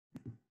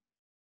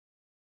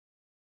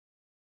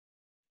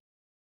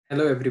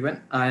Hello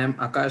everyone, I am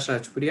Akash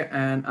Rajpuria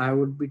and I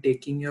would be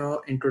taking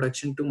your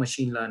introduction to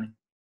machine learning.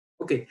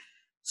 Okay,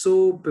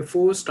 so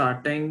before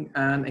starting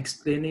and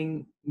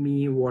explaining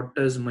me what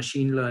is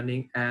machine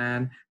learning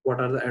and what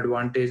are the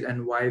advantages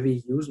and why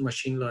we use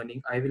machine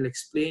learning, I will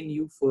explain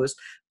you first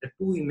the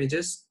two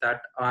images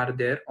that are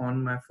there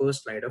on my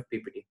first slide of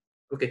PPT.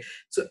 Okay,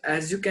 so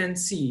as you can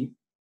see,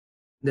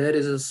 there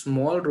is a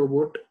small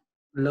robot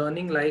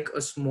learning like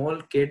a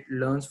small kid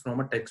learns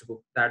from a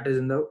textbook that is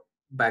in the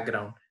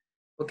background.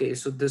 Okay,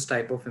 so this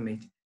type of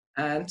image.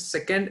 And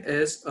second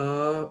is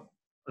a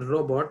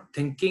robot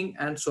thinking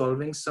and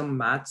solving some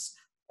maths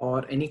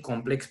or any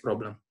complex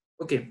problem.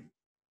 Okay,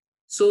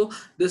 so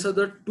these are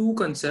the two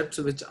concepts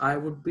which I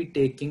would be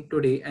taking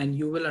today, and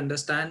you will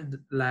understand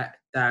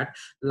that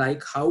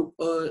like how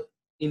a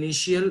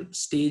initial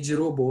stage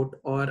robot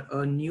or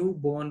a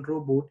newborn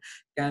robot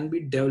can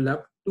be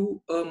developed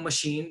to a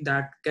machine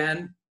that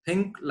can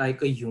think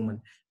like a human.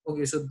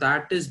 Okay, so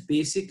that is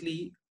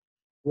basically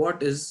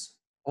what is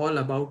all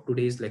about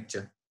today's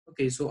lecture.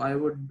 Okay, so I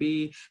would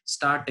be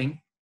starting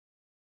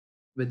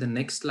with the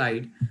next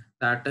slide,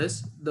 that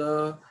is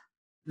the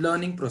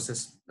learning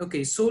process.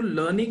 Okay, so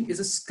learning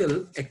is a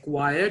skill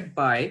acquired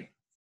by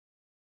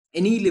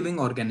any living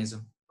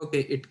organism. Okay,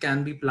 it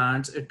can be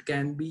plants, it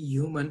can be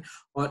human,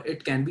 or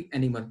it can be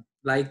animal.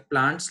 Like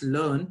plants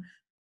learn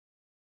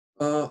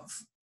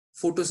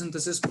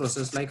photosynthesis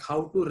process, like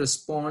how to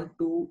respond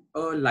to a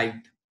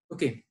light.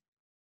 Okay,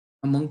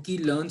 a monkey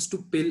learns to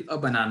peel a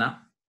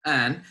banana,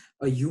 and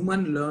a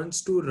human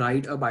learns to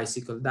ride a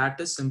bicycle.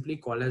 That is simply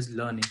called as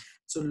learning.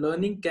 So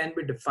learning can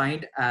be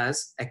defined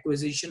as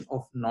acquisition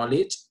of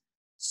knowledge,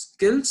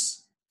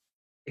 skills,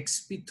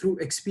 through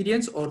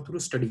experience or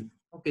through study.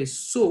 Okay,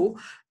 so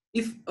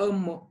if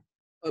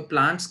a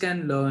plants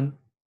can learn,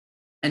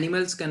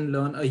 animals can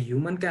learn, a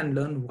human can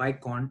learn,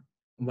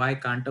 why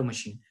can't a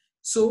machine?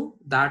 So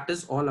that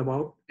is all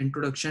about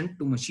introduction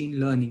to machine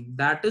learning,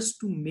 that is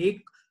to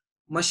make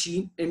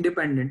machine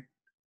independent,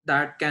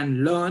 that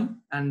can learn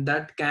and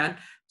that can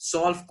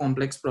solve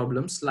complex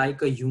problems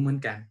like a human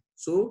can,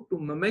 so to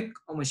mimic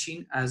a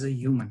machine as a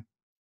human.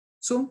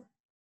 So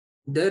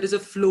there is a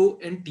flow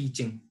in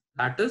teaching,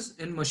 that is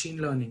in machine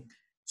learning.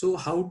 So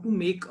how to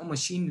make a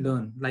machine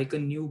learn like a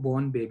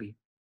newborn baby?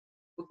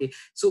 Okay,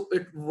 so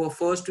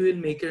first we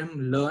will make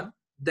him learn,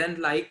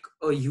 then like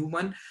a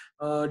human,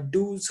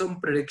 do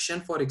some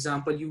prediction. For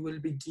example, you will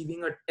be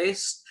giving a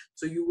test,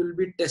 so you will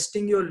be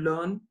testing your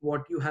learn,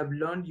 what you have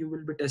learned you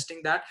will be testing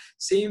that.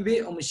 Same way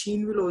a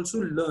machine will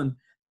also learn,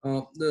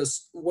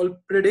 this will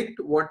predict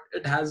what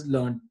it has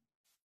learned.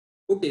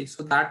 Okay,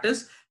 so that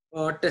is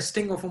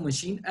testing of a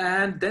machine,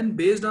 and then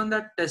based on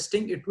that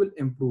testing it will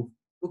improve.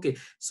 Okay,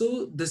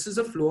 so this is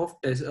a flow of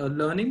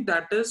learning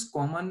that is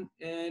common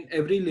in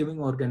every living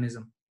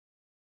organism.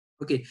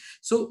 Okay,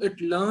 so it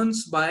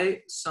learns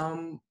by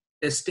some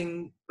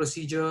testing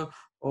procedure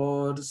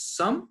or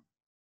some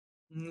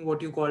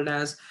what you called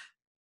as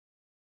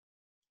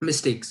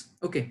mistakes.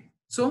 Okay,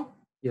 so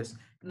yes,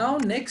 now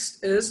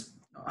next is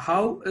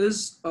how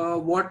is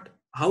what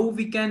how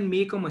we can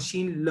make a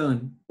machine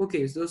learn.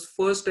 Okay, so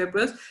first step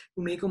is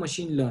to make a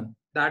machine learn,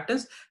 that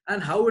is,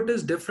 and how it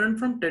is different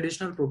from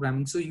traditional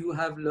programming. So you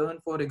have learned,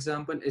 for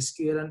example,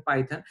 SQL and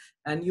Python,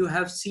 and you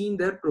have seen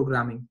their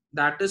programming,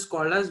 that is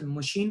called as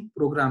machine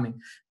programming.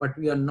 But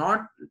we are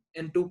not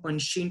into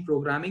machine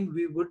programming,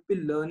 we would be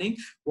learning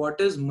what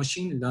is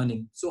machine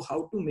learning. So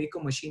how to make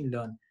a machine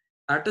learn,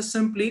 that is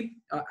simply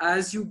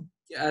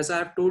as I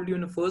have told you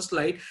in the first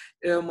slide,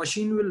 a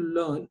machine will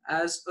learn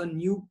as a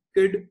new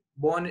kid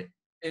born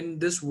in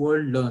this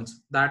world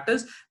learns, that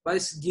is by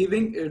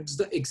giving it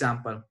the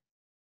example.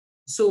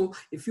 So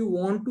if you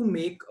want to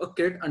make a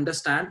kid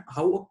understand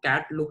how a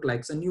cat look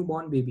like, a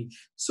newborn baby,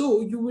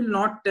 so you will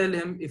not tell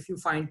him if you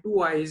find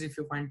two eyes, if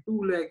you find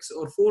two legs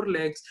or four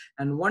legs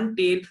and one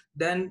tail,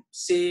 then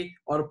say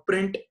or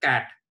print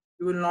cat.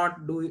 You will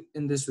not do it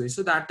in this way.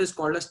 So that is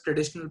called as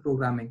traditional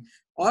programming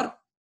or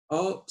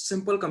a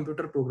simple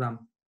computer program.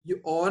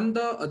 You, on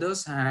the other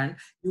hand,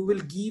 you will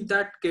give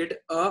that kid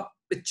a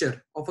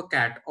picture of a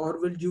cat, or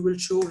will you will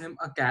show him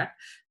a cat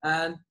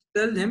and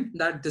tell him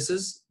that this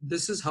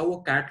is how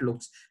a cat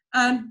looks,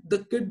 and the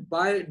kid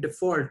by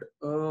default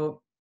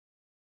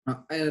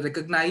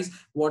recognize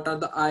what are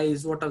the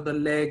eyes, what are the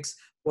legs,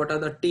 what are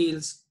the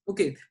tails.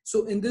 Okay,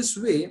 so in this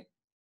way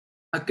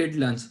a kid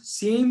learns.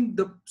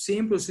 The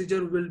same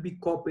procedure will be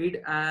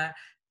copied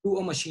to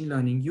a machine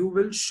learning. You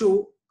will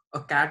show a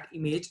cat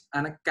image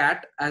and a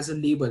cat as a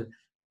label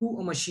to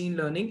a machine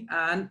learning,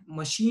 and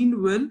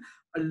machine will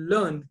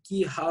learn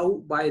ki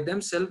how by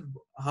themselves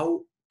how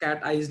cat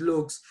eyes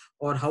looks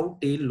or how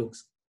tail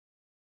looks.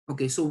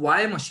 Okay, so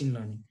why machine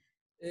learning?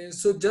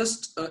 So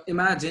just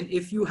imagine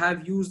if you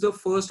have used the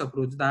first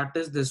approach, that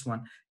is this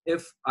one.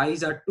 If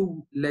eyes are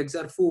two, legs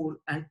are four,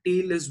 and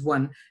tail is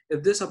one,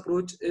 if this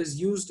approach is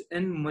used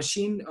in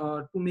machine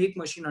to make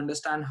machine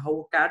understand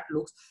how a cat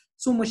looks,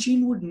 so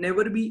machine would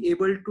never be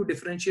able to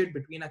differentiate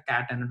between a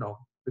cat and a dog,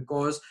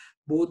 because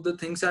both the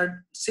things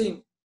are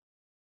same.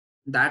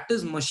 That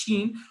is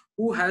machine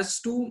who has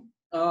to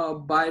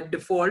by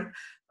default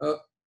uh,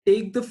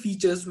 take the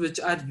features which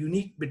are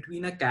unique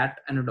between a cat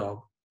and a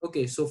dog.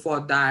 Okay, so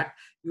for that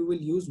you will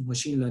use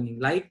machine learning,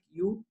 like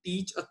you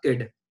teach a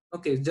kid,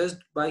 okay, just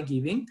by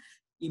giving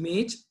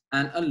image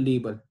and a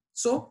label.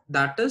 So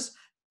that is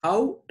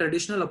how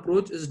traditional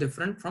approach is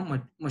different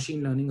from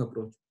machine learning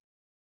approach.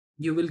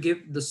 You will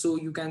give the, so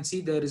you can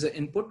see there is an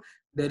input,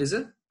 there is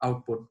a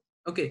output,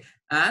 okay,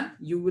 and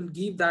you will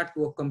give that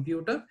to a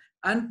computer,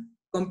 and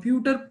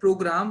computer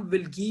program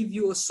will give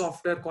you a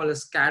software called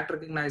as cat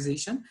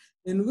recognition,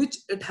 in which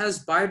it has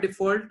by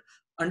default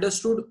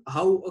understood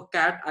how a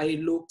cat eye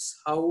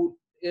looks, how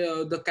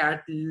the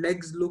cat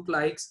legs look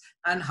like,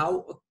 and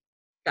how a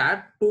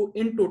cat to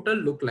in total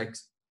look like.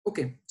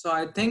 Okay, so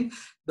I think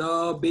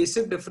the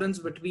basic difference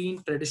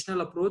between traditional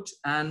approach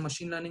and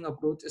machine learning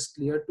approach is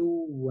clear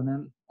to one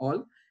and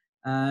all.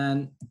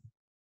 And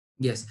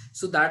yes,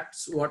 so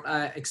that's what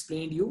I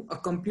explained you. A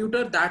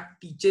computer that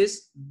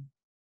teaches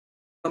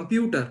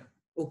computer,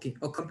 okay,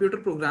 a computer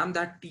program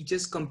that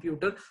teaches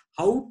computer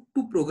how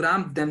to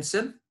program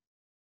themselves,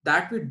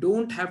 that we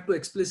don't have to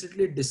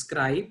explicitly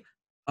describe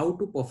how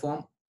to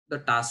perform the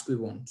task we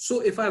want.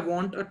 So if I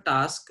want a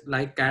task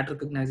like cat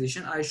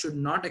recognition, I should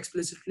not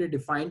explicitly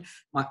define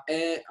my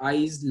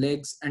eyes,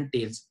 legs, and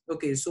tails.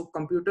 Okay, so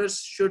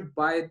computers should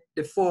by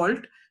default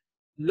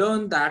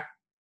learn that.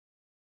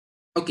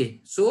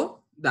 Okay,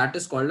 so that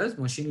is called as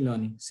machine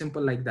learning.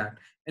 Simple like that.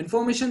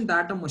 Information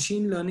that a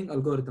machine learning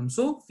algorithm.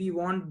 So we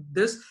want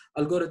this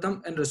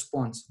algorithm in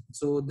response.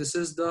 So this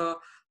is the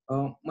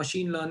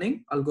machine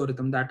learning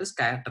algorithm, that is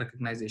cat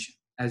recognition,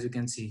 as you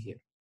can see here.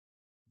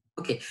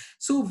 Okay,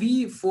 so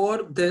we,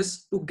 for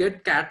this to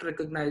get cat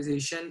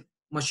recognition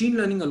machine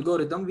learning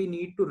algorithm, we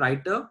need to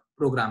write a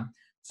program.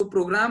 So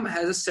program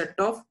has a set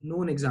of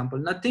known example,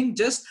 nothing,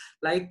 just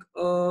like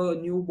a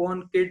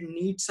newborn kid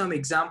needs some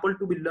example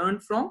to be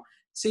learned from,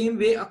 same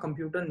way a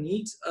computer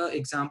needs a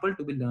example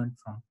to be learned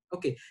from.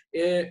 Okay,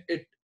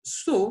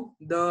 so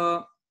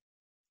the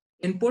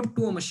input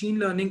to a machine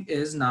learning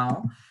is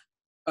now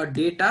a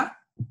data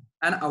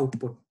and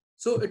output.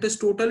 So it is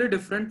totally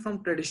different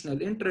from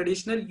traditional. In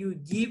traditional, you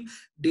give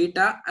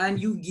data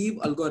and you give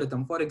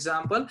algorithm. For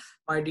example,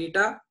 my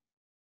data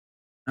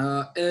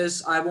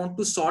is I want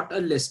to sort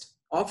a list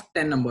of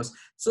 10 numbers.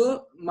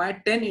 So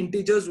my 10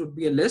 integers would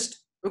be a list.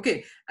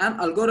 Okay, and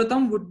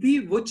algorithm would be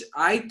which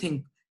I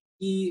think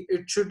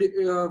it should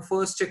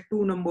first check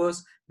two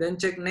numbers, then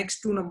check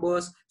next two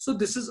numbers. So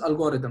this is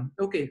algorithm.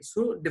 Okay,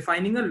 so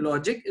defining a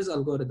logic is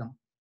algorithm.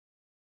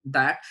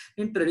 That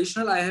in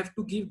traditional I have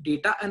to give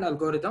data and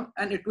algorithm,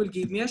 and it will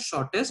give me a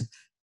shortest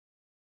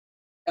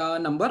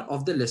number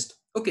of the list.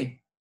 Okay,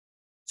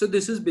 so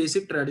this is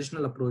basic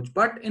traditional approach,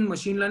 but in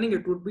machine learning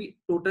it would be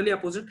totally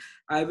opposite.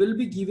 I will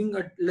be giving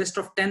a list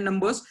of 10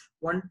 numbers,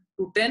 1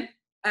 to 10,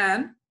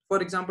 and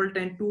for example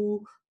 10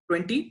 to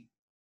 20,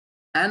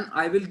 and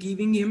I will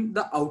giving him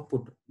the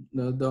output.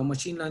 The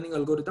machine learning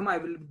algorithm, I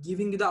will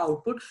giving the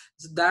output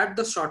that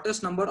the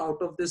shortest number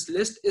out of this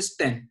list is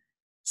 10.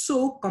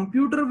 So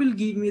computer will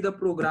give me the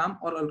program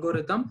or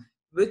algorithm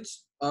which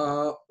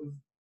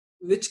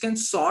can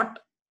sort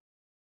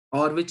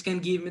or which can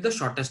give me the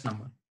shortest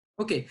number.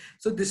 Okay,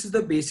 so this is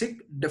the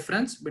basic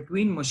difference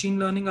between machine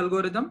learning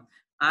algorithm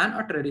and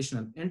a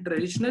traditional. In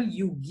traditional,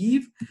 you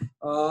give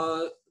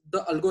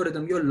the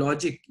algorithm your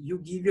logic, you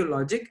give your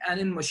logic, and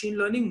in machine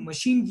learning,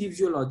 machine gives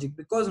you logic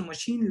because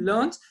machine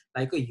learns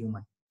like a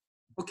human.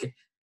 Okay,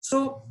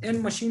 so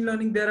in machine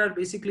learning, there are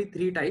basically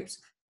three types.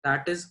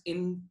 That is,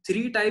 in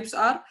three types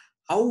are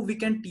how we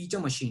can teach a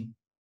machine.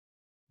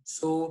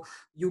 So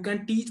you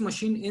can teach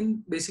machine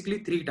in basically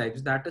three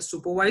types, that is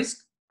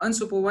supervised,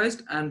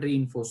 unsupervised, and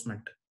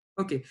reinforcement.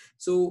 Okay,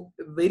 so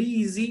very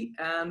easy,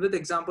 and with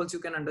examples you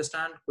can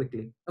understand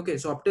quickly. Okay,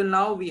 so up till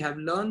now we have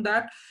learned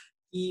that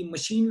the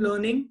machine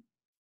learning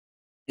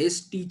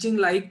is teaching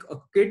like a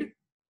kid,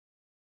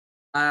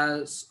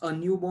 as a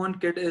newborn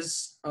kid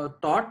is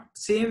taught,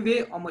 same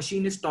way a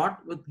machine is taught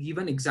with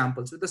given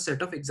examples, with a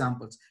set of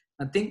examples,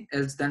 nothing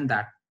else than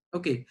that.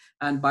 Okay,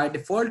 and by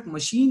default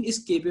machine is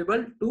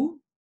capable to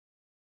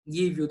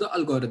give you the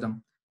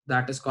algorithm,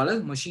 that is called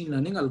as machine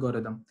learning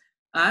algorithm.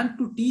 And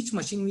to teach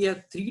machine we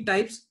have three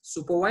types: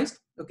 supervised.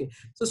 Okay,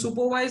 so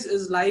supervised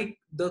is like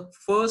the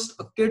first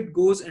a kid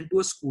goes into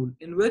a school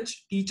in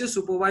which teacher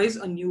supervise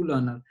a new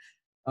learner,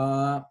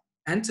 uh,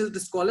 hence it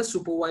is called as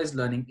supervised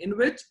learning, in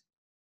which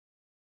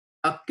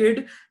a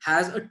kid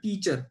has a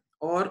teacher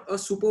or a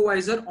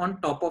supervisor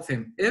on top of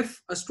him.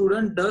 If a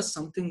student does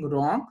something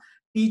wrong,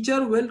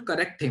 teacher will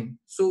correct him.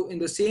 So in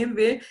the same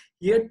way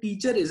here,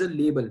 teacher is a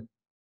label.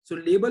 So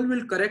label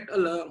will correct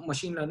a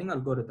machine learning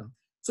algorithm.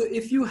 So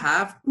if you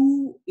have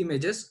two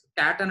images,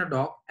 cat and a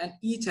dog, and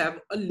each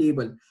have a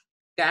label,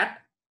 cat,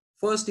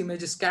 first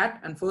image is cat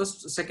and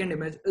second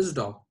image is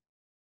dog.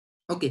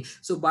 Okay,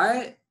 so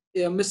by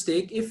a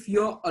mistake, if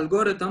your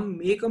algorithm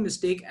make a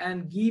mistake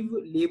and give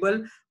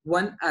label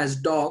one as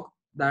dog,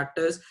 that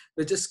is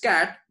which is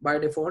cat by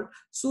default,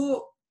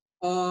 so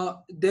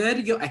there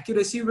your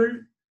accuracy will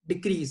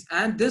decrease,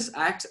 and this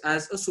acts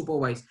as a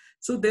supervise.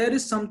 So there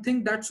is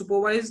something that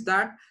supervise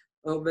that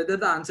whether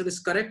the answer is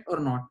correct or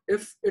not.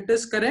 If it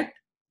is correct,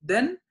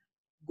 then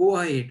go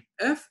ahead.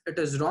 If it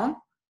is wrong,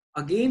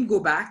 again go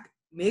back,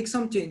 make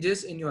some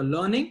changes in your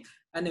learning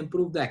and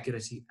improve the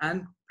accuracy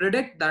and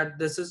predict that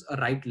this is a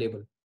right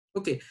label.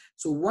 Okay,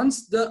 so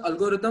once the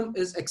algorithm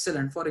is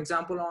excellent, for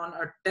example, on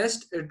a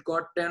test it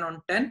got 10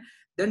 on 10,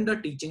 then the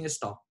teaching is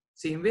stopped.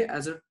 Same way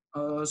as a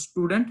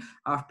student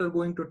after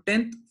going to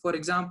 10th, for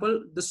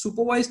example, the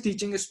supervised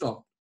teaching is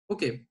stopped.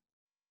 Okay,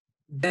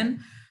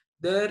 then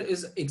there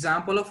is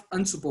example of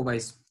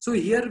unsupervised. So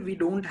here we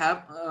don't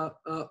have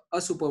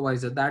a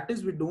supervisor, that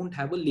is we don't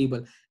have a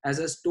label. As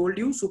I told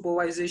you,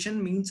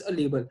 supervision means a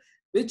label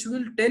which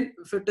will tell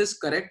if it is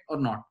correct or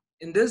not.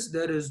 In this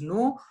there is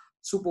no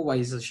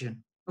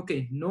supervision.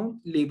 Okay, no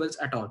labels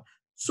at all.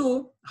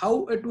 So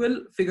how it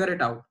will figure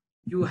it out?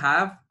 You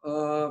have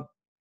a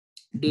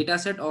data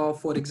set of,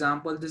 for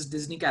example, this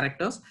Disney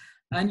characters,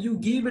 and you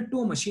give it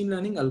to a machine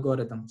learning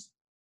algorithm.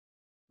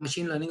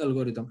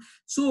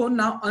 So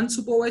now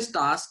unsupervised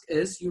task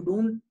is you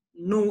don't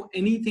know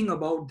anything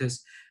about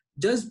this.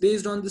 Just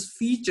based on these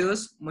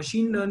features,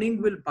 machine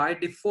learning will by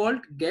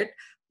default get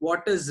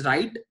what is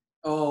right.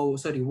 Oh,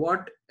 sorry,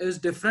 what is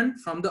different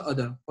from the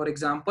other. For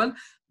example,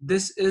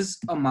 this is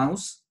a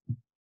mouse,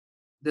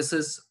 this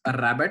is a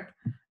rabbit,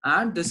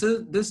 and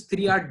this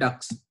three are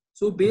ducks.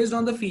 So based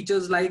on the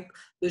features like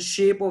the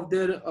shape of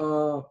their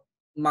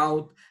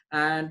mouth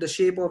and the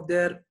shape of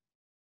their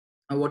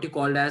what you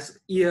called as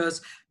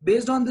ears,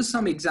 based on this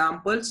some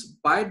examples,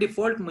 by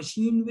default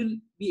machine will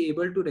be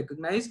able to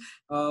recognize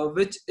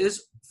which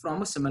is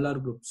from a similar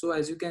group. So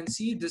as you can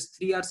see, these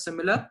three are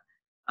similar,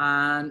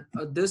 and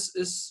this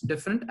is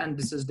different and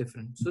this is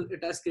different. So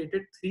it has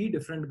created three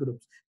different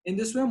groups. In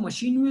this way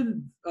machine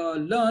will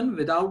learn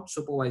without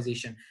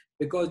supervision,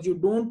 because you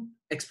don't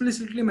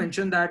explicitly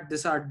mention that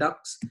these are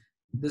ducks,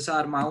 this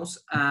are mouse,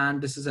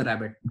 and this is a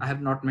rabbit. I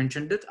have not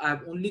mentioned it. I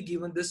have only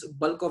given this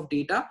bulk of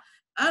data,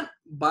 and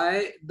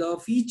by the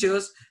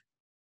features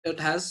it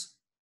has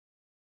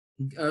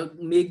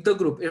make the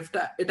group. If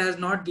it has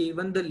not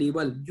given the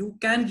label, you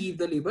can give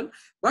the label,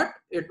 but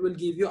it will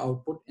give you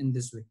output in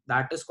this way.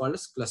 That is called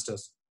as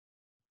clusters.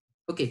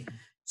 Okay,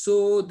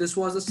 so this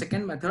was the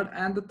second method,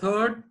 and the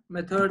third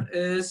method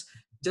is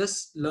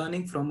just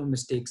learning from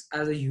mistakes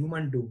as a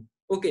human do.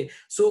 Okay,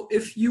 so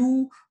if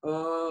you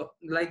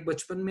like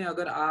बचपन में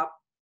अगर आप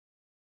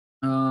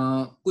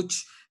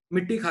कुछ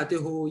मिट्टी खाते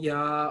हो,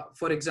 या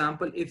for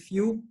example if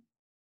you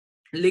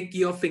lick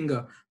your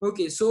finger.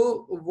 Okay,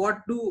 so what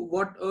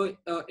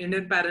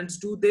Indian parents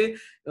do, they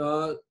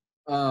uh,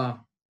 uh,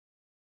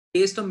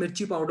 taste a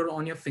mirchi powder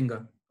on your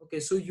finger. Okay,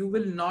 so you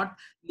will not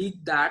lick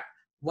that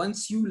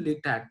once you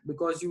lick that,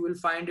 because you will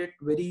find it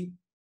very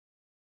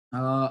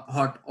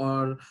hot,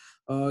 or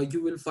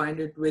you will find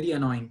it very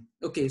annoying.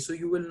 Okay, so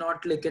you will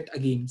not lick it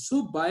again.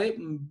 So by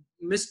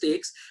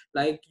mistakes,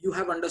 like you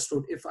have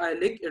understood, if I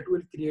lick, it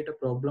will create a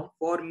problem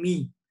for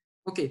me.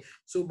 Okay,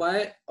 so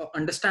by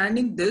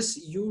understanding this,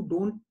 you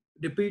don't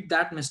repeat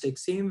that mistake.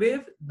 Same way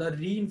the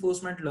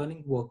reinforcement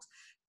learning works.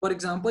 For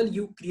example,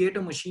 you create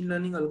a machine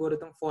learning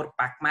algorithm for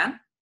Pac-Man.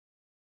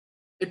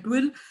 It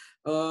will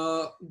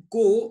uh,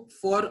 go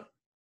for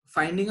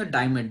finding a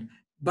diamond,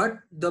 but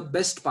the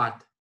best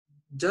path,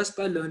 just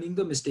by learning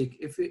the mistake.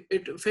 If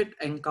it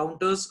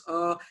encounters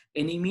a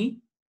enemy,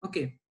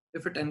 okay,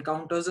 if it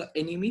encounters an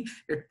enemy,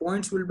 its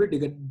points will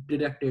be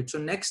deducted. So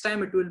next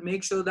time it will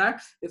make sure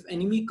that if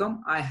enemy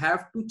come, I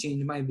have to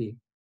change my way.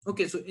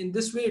 Okay, so in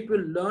this way it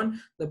will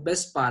learn the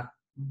best path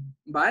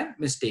by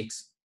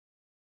mistakes.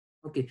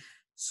 Okay,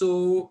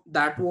 so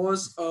that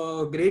was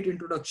a great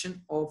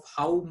introduction of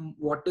how,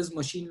 what is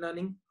machine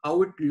learning,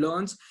 how it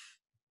learns.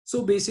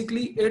 So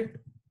basically it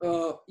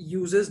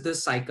uses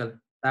this cycle,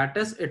 that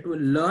is it will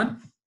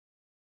learn.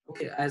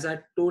 Okay, as I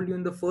told you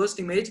in the first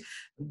image,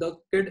 the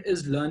kid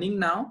is learning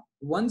now.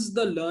 Once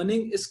the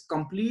learning is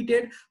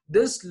completed,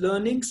 this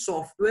learning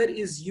software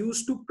is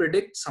used to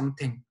predict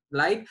something,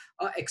 like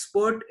a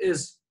expert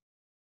is.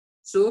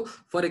 So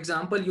for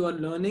example, you are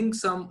learning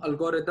some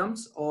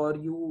algorithms, or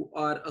you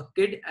are a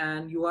kid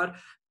and you are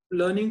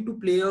learning to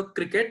play a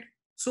cricket.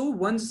 So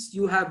once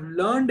you have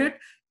learned it,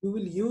 you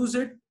will use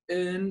it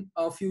in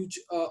a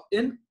future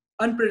in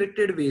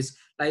unpredicted ways.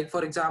 Like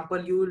for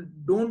example, you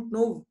don't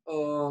know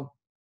uh,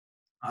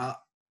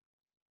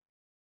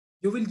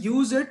 you will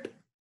use it.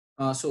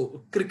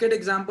 So cricket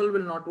example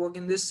will not work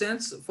in this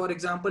sense. For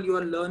example, you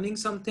are learning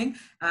something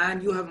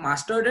and you have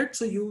mastered it,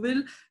 so you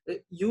will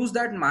use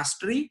that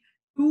mastery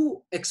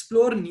to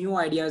explore new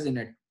ideas in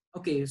it.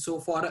 Okay, so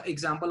for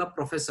example, a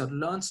professor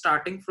learns,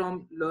 starting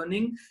from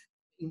learning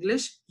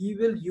English, he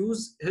will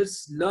use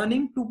his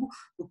learning to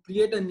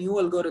create a new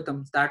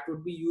algorithm that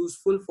would be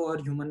useful for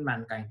human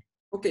mankind.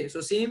 Okay, so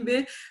same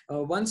way,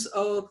 once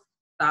a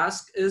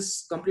task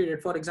is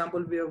completed, for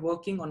example, we are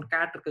working on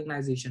cat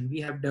recognition, we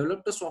have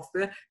developed a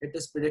software, it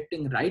is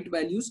predicting right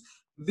values.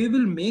 We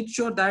will make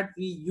sure that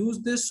we use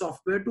this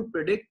software to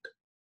predict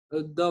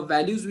the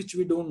values which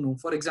we don't know.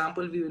 For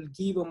example, we will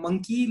give a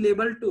monkey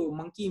label to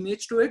monkey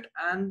image to it,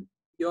 and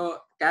your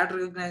cat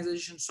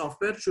recognition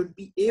software should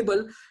be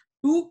able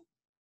to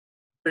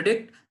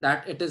predict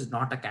that it is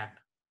not a cat.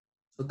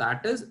 So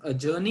that is a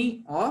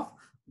journey of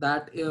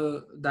that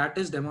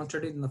is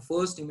demonstrated in the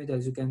first image.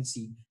 As you can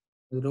see,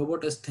 the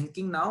robot is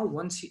thinking now.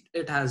 Once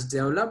it has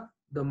developed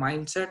the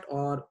mindset,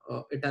 or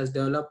it has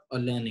developed a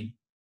learning.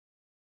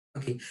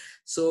 Okay,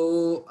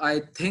 so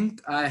I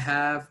think I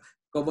have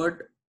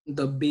covered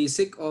the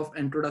basic of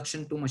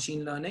introduction to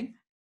machine learning.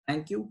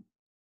 Thank you,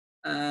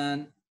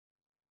 and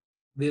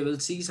we will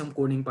see some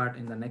coding part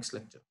in the next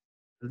lecture.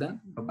 Till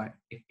then, bye bye.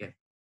 Take care.